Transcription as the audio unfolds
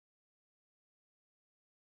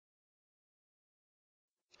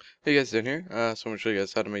Hey guys, Dan here. So I'm gonna show you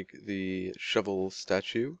guys how to make the shovel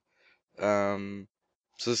statue. So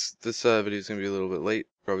this video is gonna be a little bit late,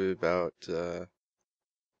 probably about well,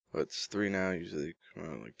 it's 3 now. Usually come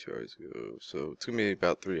out like 2 hours ago, so it's gonna be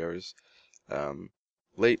about 3 hours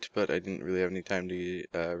late. But I didn't really have any time to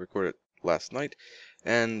record it last night,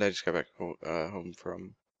 and I just got back home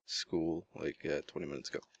from school like 20 minutes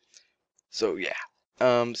ago. So yeah.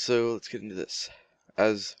 So let's get into this.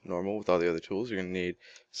 As normal with all the other tools, you're going to need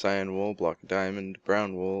cyan wool, block of diamond,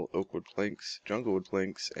 brown wool, oak wood planks, jungle wood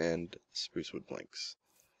planks, and spruce wood planks.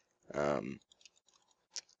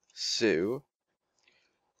 So you're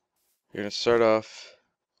going to start off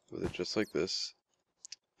with it just like this,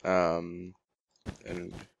 and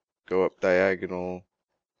go up diagonal,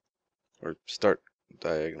 or start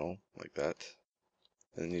diagonal like that,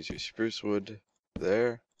 and then use your spruce wood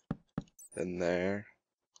there, then there,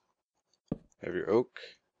 have your oak,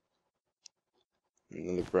 and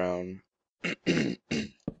then the brown.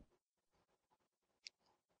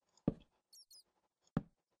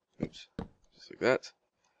 Oops, just like that.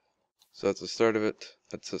 So that's the start of it.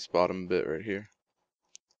 That's this bottom bit right here.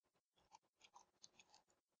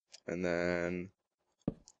 And then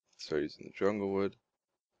start using the jungle wood.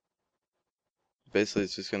 Basically,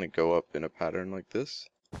 it's just going to go up in a pattern like this.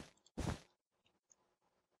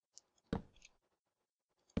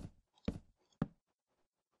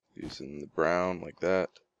 Using the brown like that.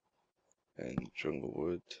 And jungle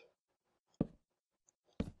wood.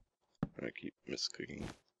 I'm going to keep misclicking.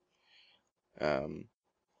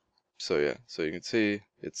 So yeah, so you can see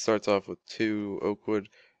it starts off with 2 oak wood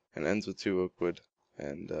and ends with 2 oak wood.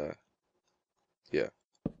 And yeah.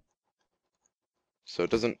 So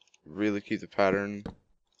it doesn't really keep the pattern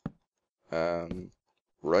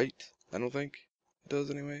right, I don't think it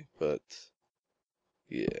does anyway, but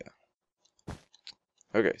yeah.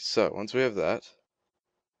 Okay, so once we have that,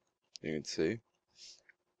 you can see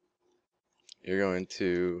you're going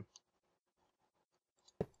to,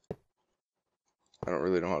 I don't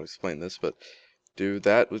really know how to explain this, but do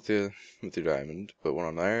that with your diamond, put one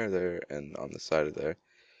on there, and on the side of there,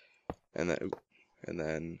 and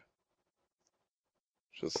then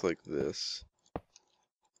just like this.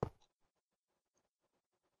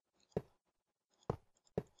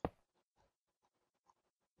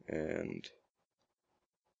 And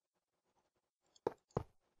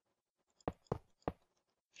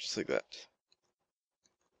just like that.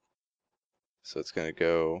 So it's going to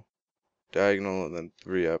go diagonal and then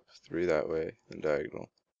 3 up, 3 that way, then diagonal,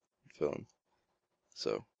 fill in.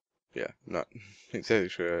 So, yeah, I'm not exactly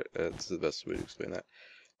sure that's the best way to explain that.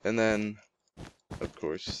 And then, of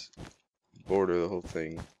course, border the whole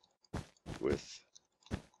thing with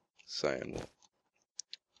cyan wool,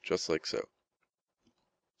 just like so.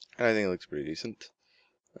 And I think it looks pretty decent.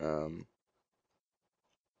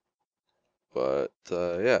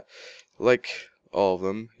 Yeah, like all of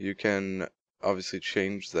them, you can obviously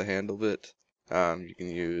change the handle bit. You can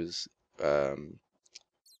use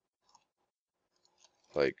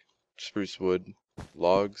like spruce wood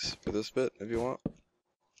logs for this bit if you want.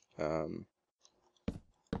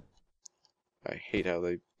 I hate how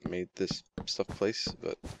they made this stuff place,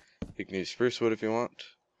 but you can use spruce wood if you want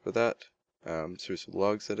for that. Spruce wood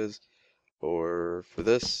logs, that is, or for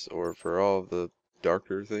this, or for all of the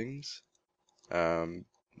darker things.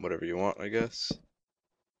 Whatever you want, I guess.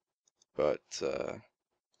 But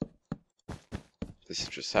this is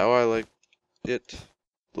just how I like it,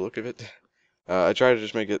 the look of it. I try to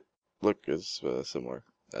just make it look as similar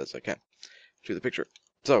as I can to the picture.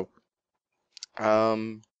 So,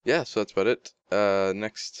 yeah, so that's about it.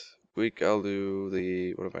 Next week I'll do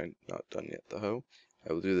the, what have I not done yet? The hoe.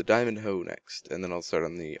 I will do the diamond hoe next, and then I'll start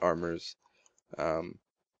on the armors the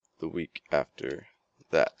week after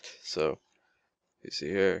that. So, you see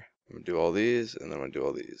here, I'm going to do all these, and then I'm going to do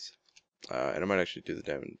all these. And I might actually do the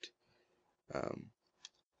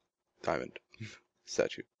diamond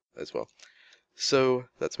statue as well. So,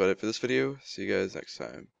 that's about it for this video. See you guys next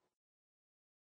time.